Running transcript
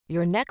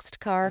Your next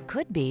car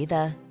could be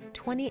the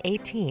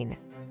 2018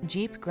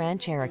 Jeep Grand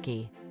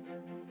Cherokee.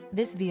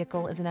 This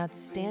vehicle is an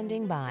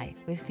outstanding buy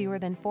with fewer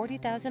than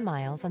 40,000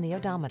 miles on the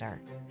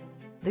odometer.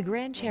 The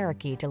Grand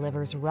Cherokee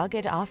delivers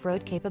rugged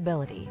off-road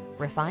capability,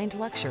 refined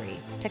luxury,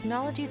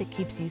 technology that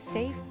keeps you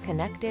safe,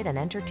 connected, and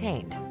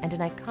entertained, and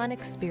an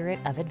iconic spirit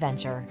of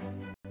adventure.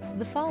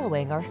 The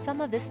following are some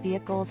of this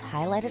vehicle's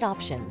highlighted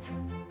options: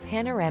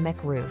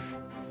 panoramic roof,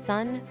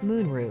 sun,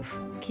 moon roof,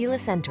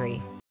 keyless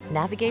entry,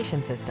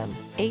 navigation system,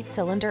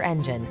 8-cylinder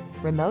engine,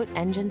 remote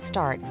engine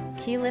start,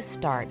 keyless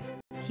start,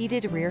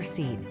 heated rear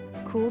seat,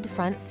 cooled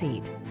front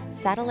seat,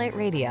 satellite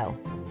radio.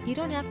 You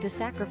don't have to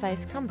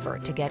sacrifice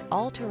comfort to get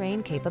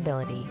all-terrain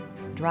capability.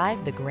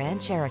 Drive the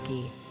Grand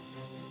Cherokee.